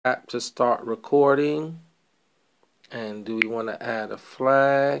app to start recording. And do we want to add a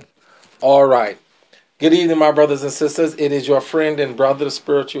flag? All right. Good evening, my brothers and sisters. It is your friend and brother, the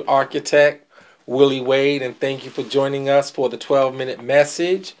spiritual architect, Willie Wade, and thank you for joining us for the 12-minute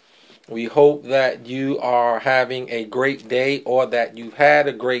message. We hope that you are having a great day or that you've had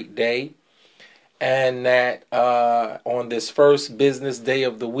a great day, and that on this first business day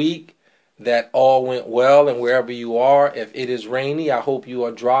of the week, that all went well. And wherever you are, if it is rainy, I hope you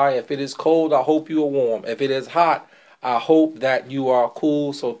are dry. If it is cold, I hope you are warm. If it is hot, I hope that you are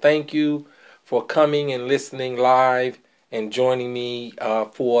cool. So thank you for coming and listening live and joining me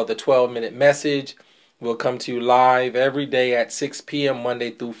for the 12-minute message. We'll come to you live every day at 6 p.m. Monday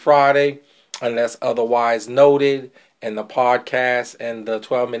through Friday, unless otherwise noted. And the podcast and the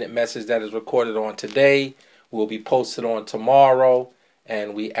 12-minute message that is recorded on today will be posted on tomorrow.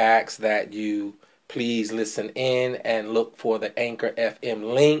 And we ask that you please listen in and look for the Anchor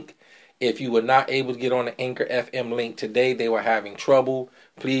FM link. If you were not able to get on the Anchor FM link today, they were having trouble.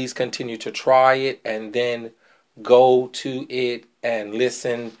 Please continue to try it and then go to it and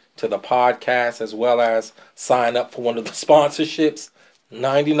listen to the podcast, as well as sign up for one of the sponsorships.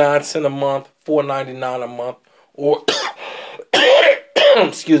 99 cents a month, $4.99 a month, or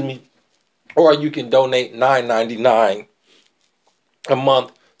excuse me, or you can donate $9.99 a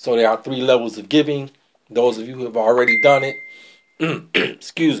month. So there are 3 levels of giving. Those of you who have already done it,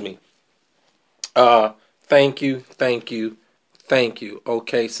 excuse me. Thank you.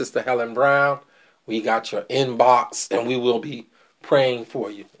 Okay, Sister Helen Brown, we got your inbox and we will be praying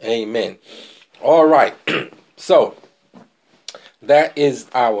for you. Amen. All right. So that is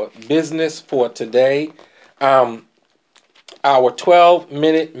our business for today. Our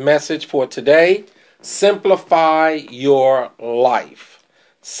 12-minute message for today: simplify your life.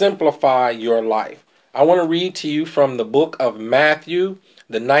 Simplify your life. I want to read to you from the book of Matthew,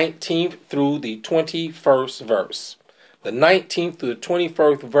 the 19th through the 21st verse. The 19th through the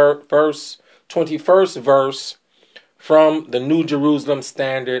 21st verse from the New Jerusalem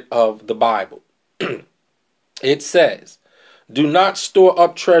Standard of the Bible. It says, "Do not store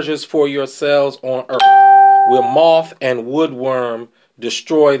up treasures for yourselves on earth, where moth and woodworm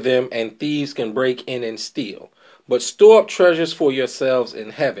destroy them and thieves can break in and steal. But store up treasures for yourselves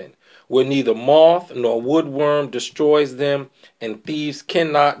in heaven, where neither moth nor woodworm destroys them and thieves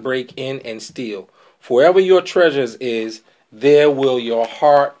cannot break in and steal. For wherever your treasures is, there will your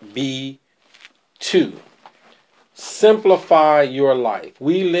heart be too." Simplify your life.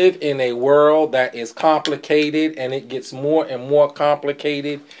 We live in a world that is complicated, and it gets more and more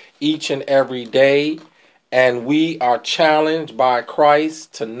complicated each and every day. And we are challenged by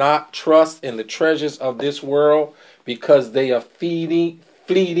Christ to not trust in the treasures of this world, because they are fleeting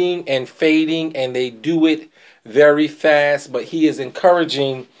and fading, and they do it very fast. But he is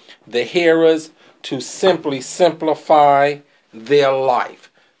encouraging the hearers to simply simplify their life,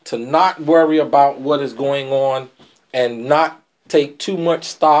 to not worry about what is going on, and not take too much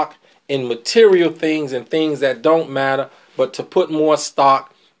stock in material things and things that don't matter, but to put more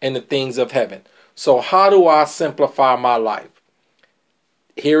stock in the things of heaven. So how do I simplify my life?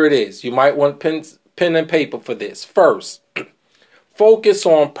 Here it is. You might want pen and paper for this. First, focus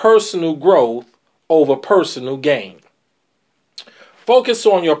on personal growth over personal gain. Focus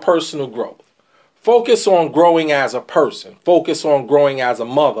on your personal growth. Focus on growing as a person. Focus on growing as a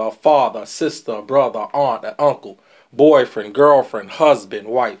mother, a father, a sister, a brother, aunt, an uncle, boyfriend, girlfriend, husband,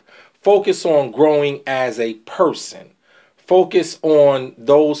 wife. Focus on growing as a person. Focus on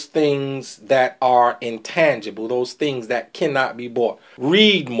those things that are intangible, those things that cannot be bought.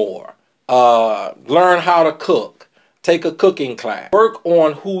 Read more. Learn how to cook. Take a cooking class. Work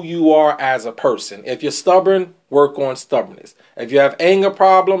on who you are as a person. If you're stubborn, work on stubbornness. If you have anger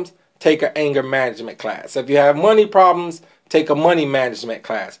problems, take an anger management class. If you have money problems, take a money management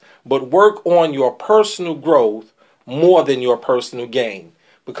class. But work on your personal growth more than your personal gain.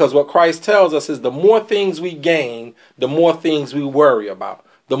 Because what Christ tells us is the more things we gain, the more things we worry about,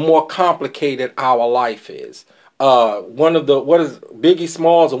 the more complicated our life is. Biggie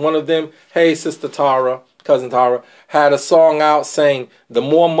Smalls, and one of them, hey, Sister Tara, Cousin Tara, had a song out saying, the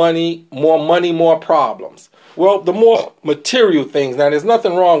more money, more problems. Well, the more material things, now there's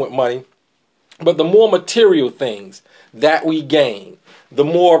nothing wrong with money, but the more material things that we gain,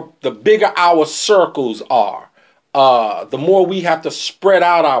 the bigger our circles are. The more we have to spread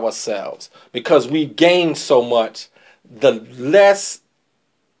out ourselves, because we gain so much, the less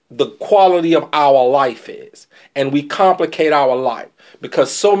the quality of our life is. And we complicate our life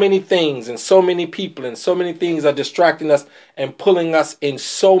because so many things and so many people and so many things are distracting us and pulling us in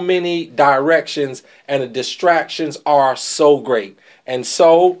so many directions, and the distractions are so great. And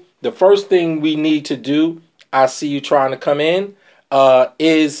so the first thing we need to do, I see you trying to come in,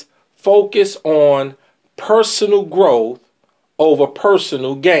 is focus on personal growth over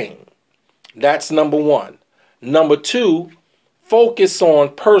personal gain. That's number one. Number two, focus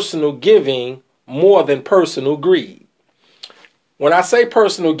on personal giving more than personal greed. When I say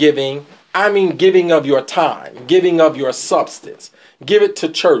personal giving, I mean giving of your time, giving of your substance. Give it to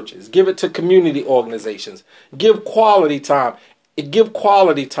churches, give it to community organizations, give quality time. Give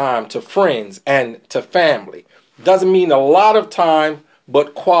quality time to friends and to family. Doesn't mean a lot of time,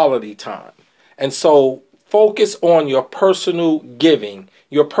 but quality time. And so focus on your personal giving,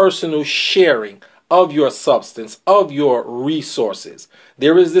 your personal sharing of your substance, of your resources.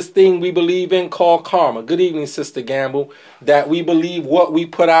 There is this thing we believe in called karma. Good evening, Sister Gamble. That we believe what we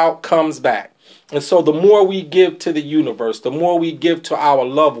put out comes back. And so the more we give to the universe, the more we give to our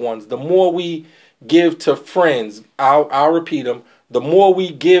loved ones, the more we give to friends, I'll repeat them, the more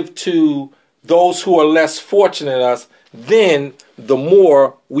we give to those who are less fortunate than us, then the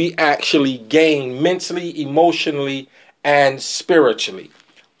more we actually gain mentally, emotionally, and spiritually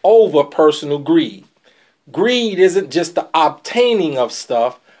over personal greed. Greed isn't just the obtaining of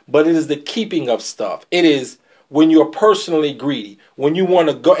stuff, but it is the keeping of stuff. It is when you're personally greedy, when you want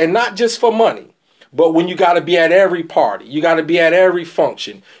to go, and not just for money, but when you got to be at every party, you got to be at every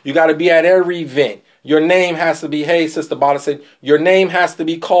function, you got to be at every event. Your name has to be, hey, Sister Bala said, your name has to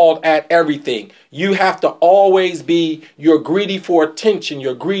be called at everything. You have to always be, you're greedy for attention,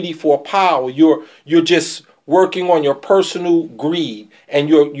 you're greedy for power, you're just working on your personal greed, and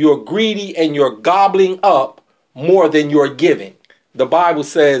you're greedy and you're gobbling up more than you're giving. The Bible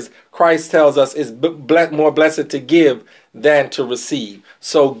says, Christ tells us it's more blessed to give than to receive.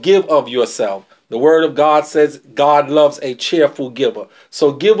 So give of yourself. The word of God says God loves a cheerful giver.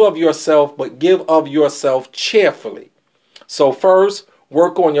 So give of yourself, but give of yourself cheerfully. So first,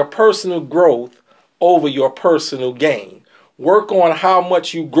 work on your personal growth over your personal gain. Work on how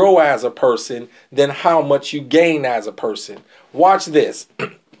much you grow as a person than how much you gain as a person. Watch this.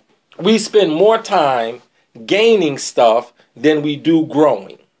 We spend more time gaining stuff than we do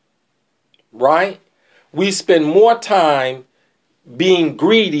growing. Right? We spend more time being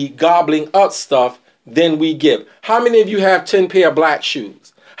greedy, gobbling up stuff than we give. How many of you have 10 pair of black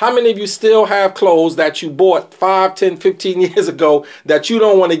shoes? How many of you still have clothes that you bought 5, 10, 15 years ago that you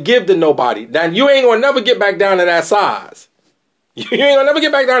don't want to give to nobody? Then you ain't going to never get back down to that size. You ain't going to never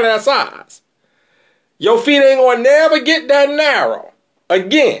get back down to that size. Your feet ain't going to never get that narrow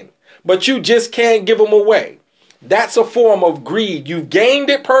again, but you just can't give them away. That's a form of greed. You've gained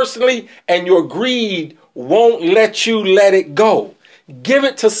it personally, and your greed won't let you let it go. Give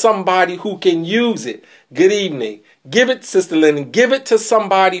it to somebody who can use it. Good evening. Give it, Sister Lennon. Give it to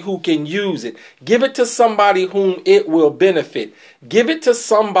somebody who can use it. Give it to somebody whom it will benefit. Give it to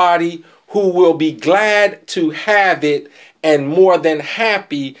somebody who will be glad to have it and more than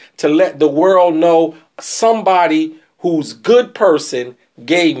happy to let the world know somebody who's good person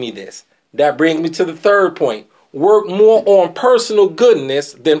gave me this. That brings me to the third point. Work more on personal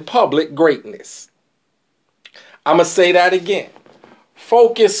goodness than public greatness. I'm going to say that again.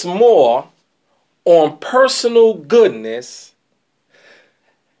 Focus more on personal goodness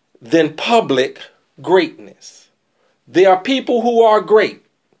than public greatness. There are people who are great.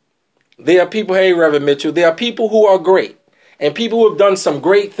 There are people, hey, Reverend Mitchell, there are people who are great and people who have done some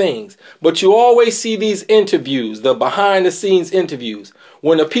great things. But you always see these interviews, the behind the scenes interviews,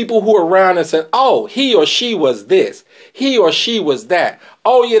 when the people who are around and said, oh, he or she was this, he or she was that.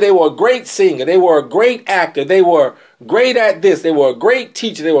 Oh, yeah, they were a great singer. They were a great actor. They were great at this. They were a great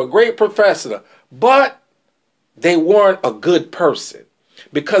teacher. They were a great professor. But they weren't a good person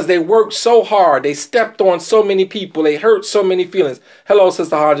because they worked so hard. They stepped on so many people. They hurt so many feelings. Hello,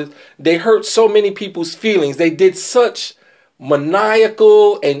 Sister Hodges. They hurt so many people's feelings. They did such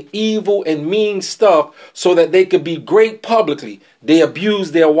maniacal and evil and mean stuff so that they could be great publicly. They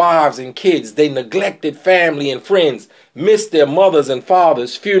abused their wives and kids. They neglected family and friends, missed their mothers and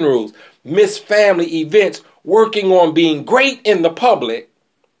fathers' funerals, missed family events, working on being great in the public,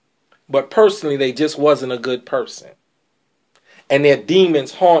 but personally they just wasn't a good person. And their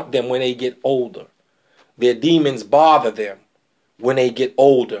demons haunt them when they get older. Their demons bother them when they get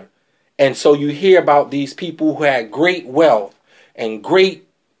older. And so you hear about these people who had great wealth and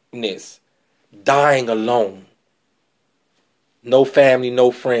greatness dying alone. No family,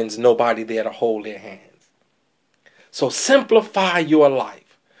 no friends, nobody there to hold their hands. So simplify your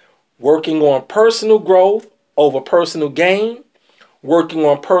life. Working on personal growth over personal gain. Working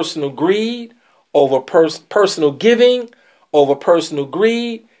on personal greed over personal giving over personal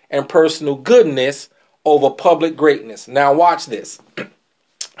greed. And personal goodness over public greatness. Now watch this.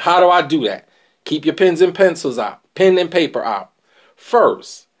 How do I do that? Keep your pens and pencils out, pen and paper out.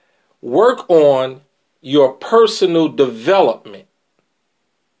 First, work on your personal development.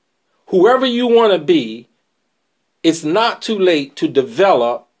 Whoever you want to be, it's not too late to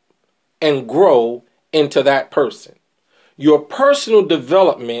develop and grow into that person. Your personal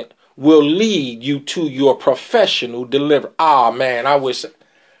development will lead you to your professional delivery.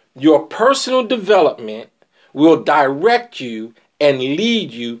 Your personal development will direct you and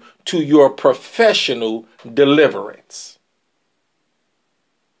lead you to your professional deliverance.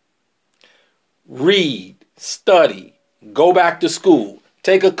 Read, study, go back to school,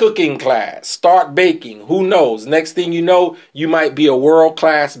 take a cooking class, start baking. Who knows? Next thing you know, you might be a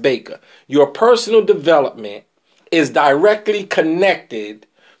world-class baker. Your personal development is directly connected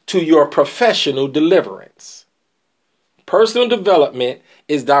to your professional deliverance. Personal development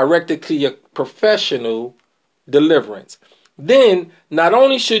is directed to your professional deliverance. Then, not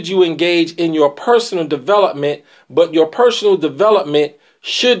only should you engage in your personal development, but your personal development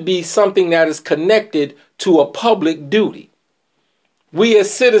should be something that is connected to a public duty. We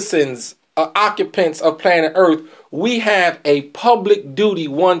as citizens, occupants of planet Earth, we have a public duty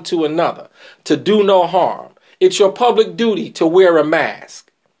one to another to do no harm. It's your public duty to wear a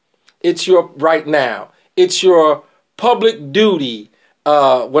mask. It's your public duty.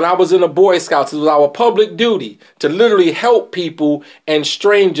 When I was in the Boy Scouts, it was our public duty to literally help people and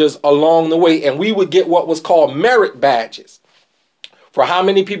strangers along the way. And we would get what was called merit badges for how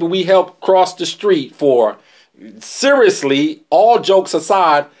many people we helped cross the street for. Seriously, all jokes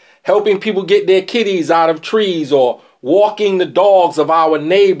aside, helping people get their kitties out of trees, or walking the dogs of our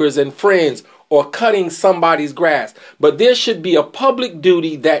neighbors and friends, or cutting somebody's grass. But there should be a public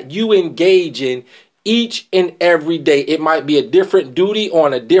duty that you engage in each and every day. It might be a different duty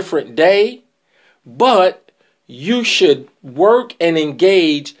on a different day, but you should work and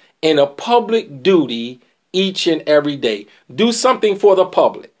engage in a public duty each and every day. Do something for the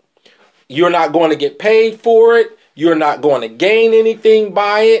public. You're not going to get paid for it. You're not going to gain anything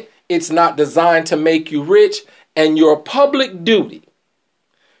by it. It's not designed to make you rich. And your public duty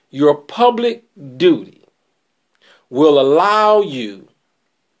will allow you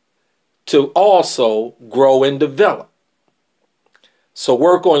to also grow and develop. So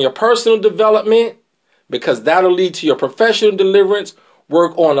work on your personal development, because that'll lead to your professional deliverance.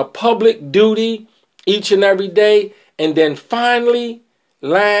 Work on a public duty each and every day. And then finally,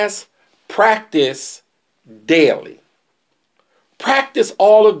 last, practice daily. Practice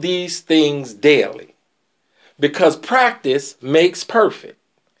all of these things daily, because practice makes perfect.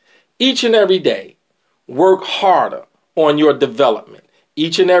 Each and every day, work harder on your development.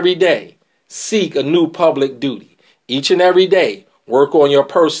 Each and every day, seek a new public duty. Each and every day, work on your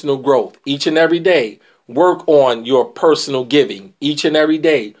personal growth. Each and every day, work on your personal giving. Each and every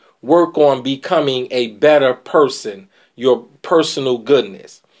day, work on becoming a better person, your personal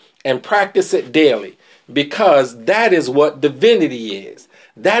goodness. And practice it daily, because that is what divinity is.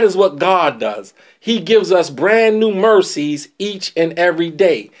 That is what God does. He gives us brand new mercies each and every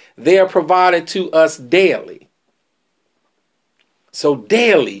day. They are provided to us daily. So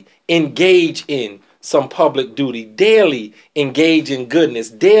daily engage in some public duty. Daily engage in goodness.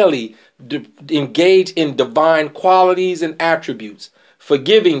 Daily engage in divine qualities and attributes.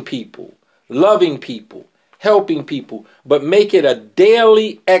 Forgiving people, loving people, helping people. But make it a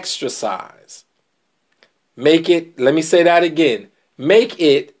daily exercise. Let me say that again. Make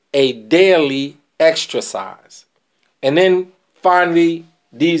it a daily exercise. And then finally,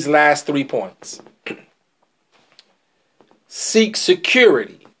 these last 3 points. Seek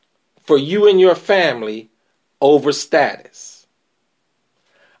security for you and your family over status.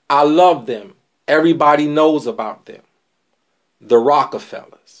 I love them. Everybody knows about them. The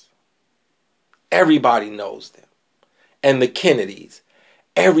Rockefellers. Everybody knows them. And the Kennedys.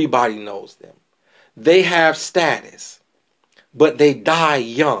 Everybody knows them. They have status, but they die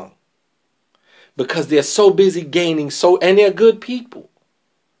young because they're so busy gaining, and they're good people,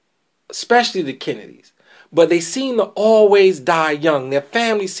 especially the Kennedys. But they seem to always die young. Their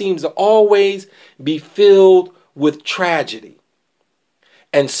family seems to always be filled with tragedy.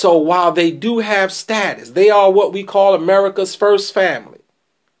 And so while they do have status, they are what we call America's first family.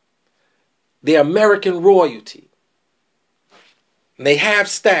 They're American royalty. They have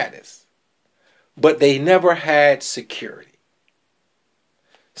status, but they never had security.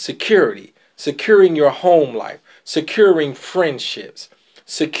 Security, securing your home life, securing friendships,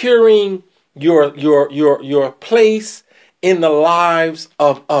 securing your place in the lives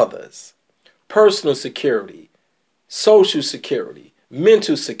of others. Personal security, social security,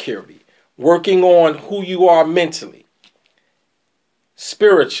 mental security, working on who you are mentally,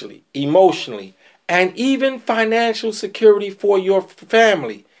 spiritually, emotionally, and even financial security for your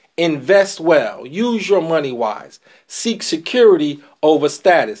family. Invest well. Use your money wise. Seek security over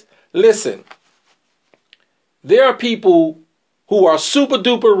status. Listen, there are people who are super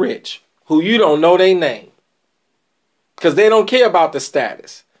duper rich who you don't know their name because they don't care about the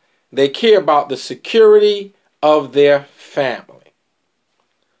status. They care about the security of their family.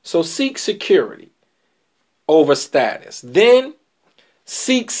 So seek security over status. Then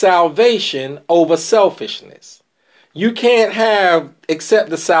seek salvation over selfishness. You can't accept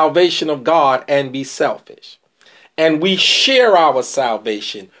the salvation of God and be selfish. And we share our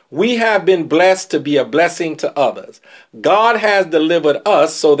salvation. We have been blessed to be a blessing to others. God has delivered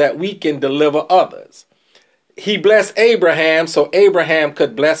us so that we can deliver others. He blessed Abraham so Abraham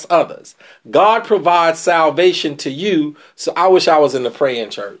could bless others. God provides salvation to you. So I wish I was in the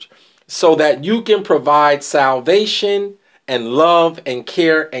praying church. So that you can provide salvation and love and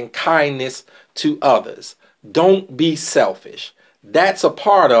care and kindness to others. Don't be selfish. That's a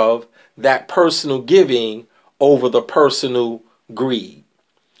part of that personal giving over the personal greed.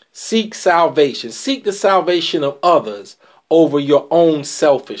 Seek salvation. Seek the salvation of others over your own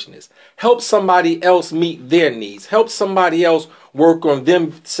selfishness. Help somebody else meet their needs. Help somebody else work on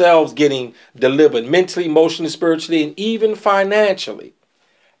themselves getting delivered mentally, emotionally, spiritually, and even financially,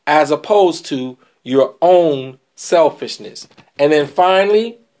 as opposed to your own selfishness. And then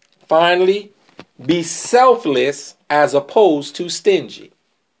finally, be selfless as opposed to stingy.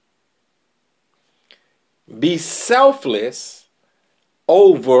 Be selfless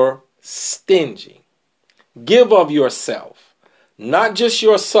over stingy. Give of yourself, not just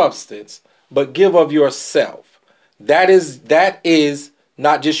your substance, but give of yourself. That is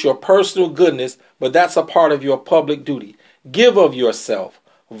not just your personal goodness, but that's a part of your public duty. Give of yourself,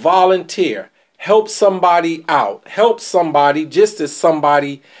 volunteer, help somebody out, help somebody just as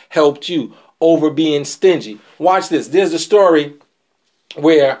somebody helped you, over being stingy. Watch this. There's a story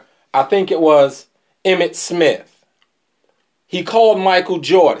where I think it was Emmitt Smith. He called Michael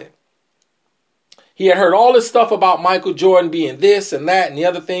Jordan. He had heard all this stuff about Michael Jordan being this and that and the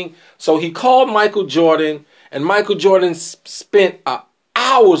other thing. So he called Michael Jordan, and Michael Jordan spent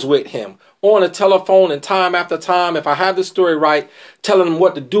hours with him on the telephone and time after time, if I have the story right, telling him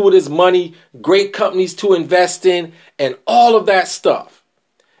what to do with his money, great companies to invest in, and all of that stuff.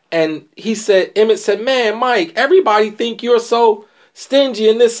 And Emmitt said, man, Mike, everybody think you're so stingy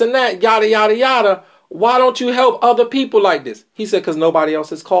and this and that, yada, yada, yada. Why don't you help other people like this? He said, because nobody else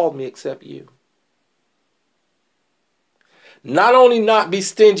has called me except you. Not only not be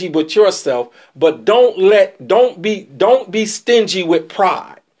stingy with yourself, but don't be stingy with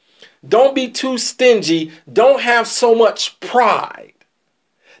pride. Don't be too stingy. Don't have so much pride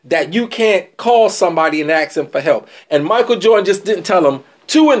that you can't call somebody and ask them for help. And Michael Jordan just didn't tell him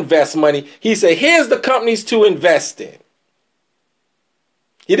to invest money. He said, here's the companies to invest in.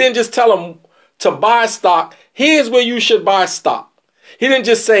 He didn't just tell them to buy stock. Here's where you should buy stock. He didn't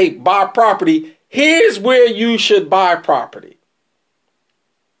just say buy property. Here's where you should buy property.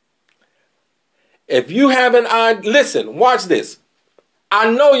 If you have an idea, listen, watch this.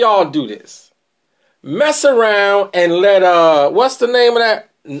 I know y'all do this. Mess around and let, what's the name of that?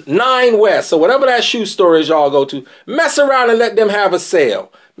 Nine West, or whatever that shoe store is y'all go to. Mess around and let them have a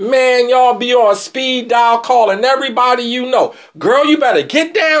sale. Man, y'all be on speed dial calling everybody you know. Girl, you better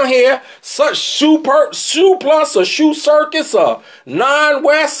get down here. Such Shoe Plus or Shoe Circus or Nine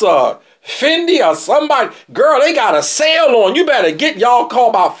West or Fendi or somebody. Girl, they got a sale on. You better get, y'all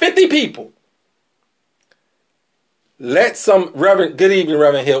call about 50 people. Let some good evening,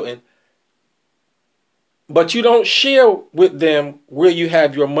 Reverend Hilton. But you don't share with them where you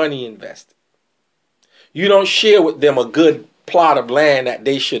have your money invested. You don't share with them a good plot of land that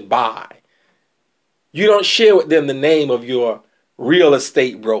they should buy. You don't share with them the name of your real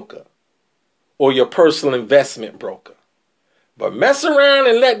estate broker or your personal investment broker. But mess around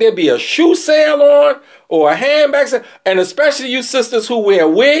and let there be a shoe sale on or a handbag sale. And especially you sisters who wear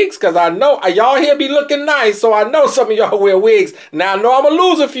wigs, because I know y'all here be looking nice, so I know some of y'all wear wigs. Now I know I'm going to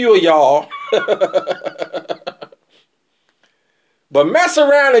lose a few of y'all. But mess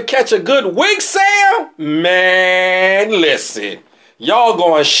around and catch a good wig sale? Man, listen. Y'all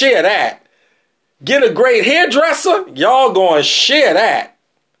going to share that. Get a great hairdresser? Y'all going to share that.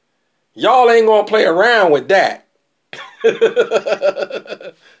 Y'all ain't going to play around with that.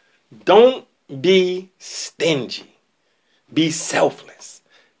 Don't be stingy. Be selfless.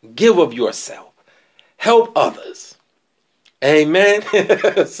 Give of yourself. Help others. Amen.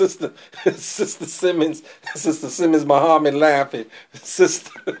 Sister Simmons, Sister Simmons Muhammad laughing.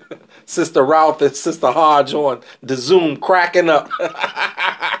 Sister Ralph and Sister Hodge on the Zoom cracking up.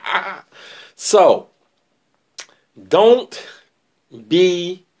 So, don't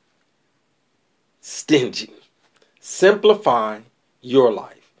be stingy. Simplify your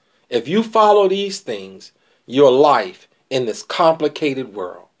life. If you follow these things, your life in this complicated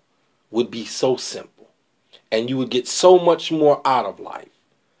world would be so simple. And you would get so much more out of life.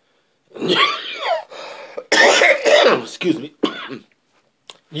 Excuse me.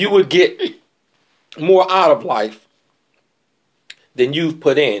 You would get more out of life than you've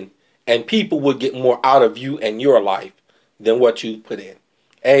put in. And people would get more out of you and your life than what you've put in.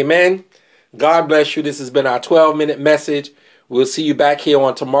 Amen. God bless you. This has been our 12-minute message. We'll see you back here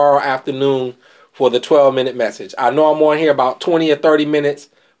on tomorrow afternoon for the 12-minute message. I know I'm on here about 20 or 30 minutes,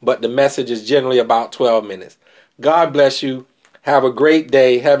 but the message is generally about 12 minutes. God bless you. Have a great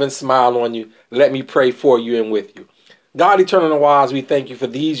day. Heaven smile on you. Let me pray for you and with you. God, eternal and wise, we thank you for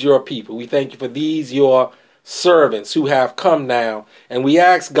these your people. We thank you for these your servants who have come now. And we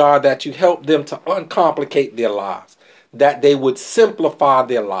ask, God, that you help them to uncomplicate their lives, that they would simplify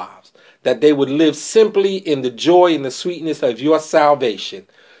their lives, that they would live simply in the joy and the sweetness of your salvation,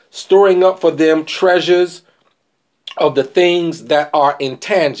 storing up for them treasures of the things that are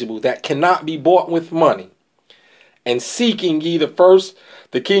intangible, that cannot be bought with money, and seeking ye the first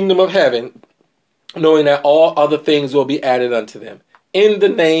the kingdom of heaven, knowing that all other things will be added unto them. In the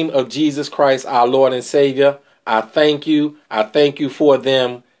name of Jesus Christ, our Lord and Savior, I thank you. I thank you for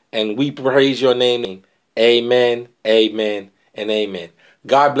them, and we praise your name. Amen, amen, and amen.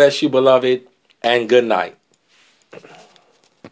 God bless you, beloved, and good night.